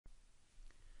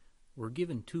we're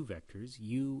given two vectors,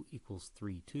 u equals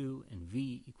 3, 2, and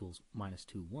v equals minus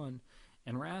 2, 1,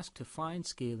 and we're asked to find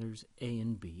scalars a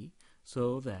and b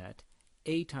so that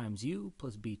a times u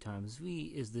plus b times v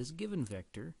is this given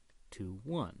vector 2,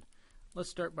 1. Let's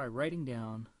start by writing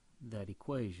down that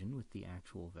equation with the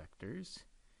actual vectors.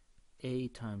 A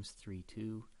times 3,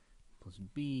 2 plus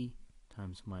b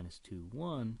times minus 2,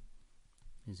 1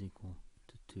 is equal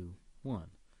to 2, 1.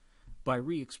 By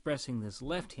re-expressing this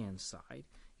left-hand side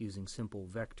using simple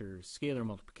vector scalar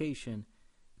multiplication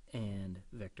and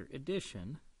vector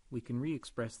addition, we can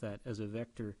re-express that as a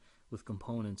vector with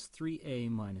components 3a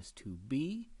minus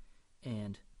 2b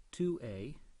and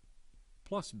 2a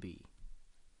plus b.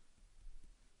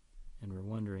 And we're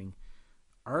wondering,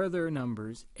 are there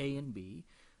numbers a and b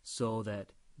so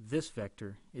that this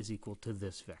vector is equal to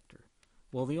this vector?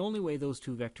 Well, the only way those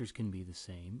two vectors can be the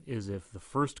same is if the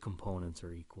first components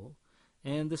are equal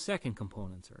and the second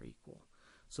components are equal.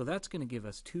 So that's going to give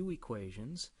us two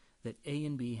equations that a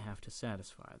and b have to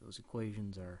satisfy. Those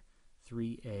equations are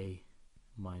 3a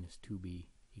minus 2b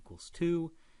equals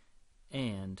 2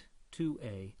 and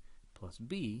 2a plus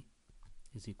b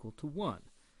is equal to 1.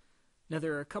 Now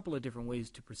there are a couple of different ways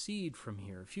to proceed from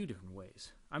here, a few different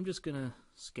ways. I'm just going to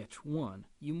sketch one.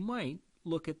 You might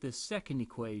look at this second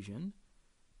equation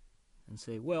and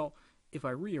say, well, if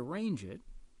I rearrange it,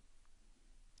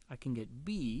 I can get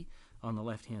b on the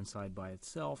left-hand side by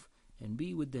itself, and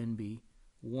b would then be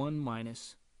 1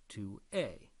 minus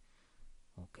 2a.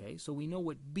 Okay, so we know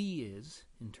what b is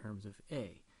in terms of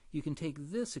a. You can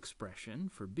take this expression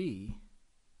for b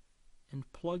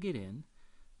and plug it in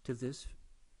to this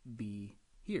b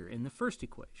here in the first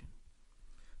equation.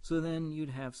 So then you'd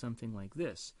have something like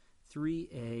this.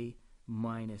 3a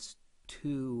minus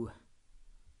 2,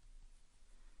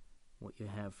 what you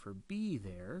have for b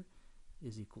there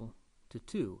is equal to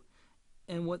 2.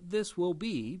 And what this will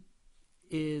be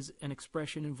is an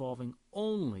expression involving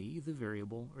only the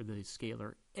variable or the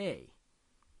scalar a.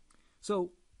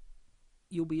 So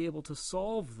you'll be able to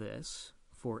solve this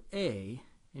for a,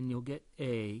 and you'll get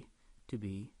a to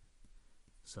be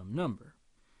some number.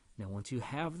 Now once you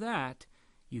have that,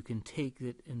 you can take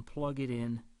it and plug it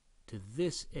in to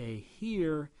this a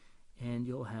here, and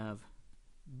you'll have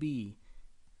b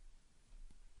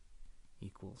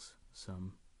equals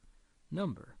some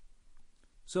number.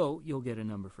 So you'll get a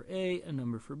number for a, a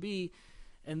number for b,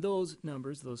 and those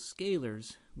numbers, those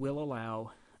scalars, will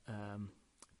allow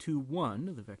 2,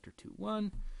 1, the vector 2,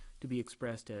 1, to be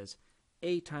expressed as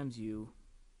a times u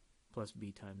plus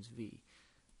b times v.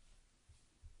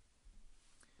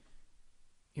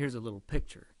 Here's a little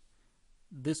picture.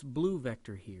 This blue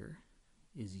vector here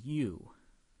is u,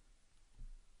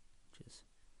 which is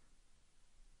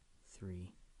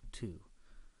 3, 2.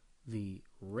 The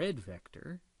red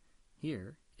vector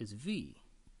here is v,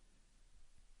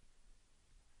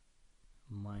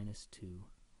 minus 2,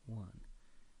 1.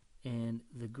 And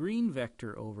the green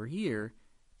vector over here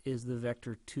is the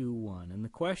vector 2, 1. And the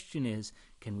question is,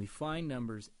 can we find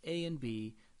numbers a and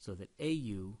b so that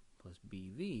au plus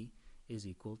bv is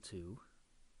equal to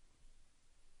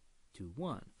 2,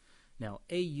 1. Now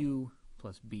au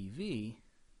plus bv,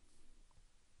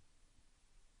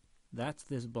 that's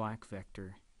this black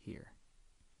vector here.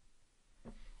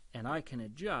 And I can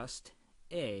adjust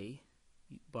a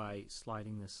by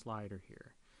sliding this slider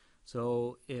here.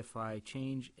 So if I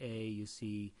change a, you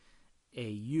see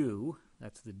au,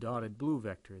 that's the dotted blue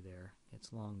vector there,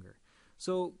 it's longer.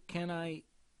 So can I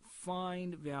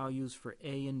find values for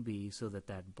a and b so that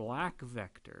that black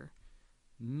vector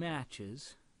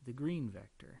matches the green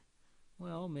vector?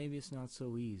 Well, maybe it's not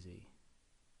so easy.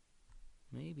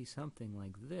 Maybe something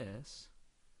like this.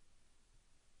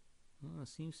 Well, it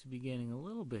seems to be getting a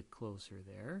little bit closer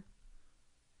there.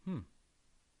 In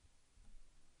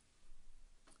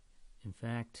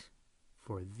fact,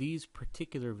 for these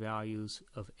particular values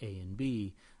of a and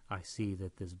b, I see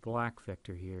that this black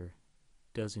vector here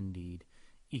does indeed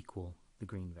equal the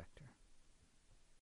green vector.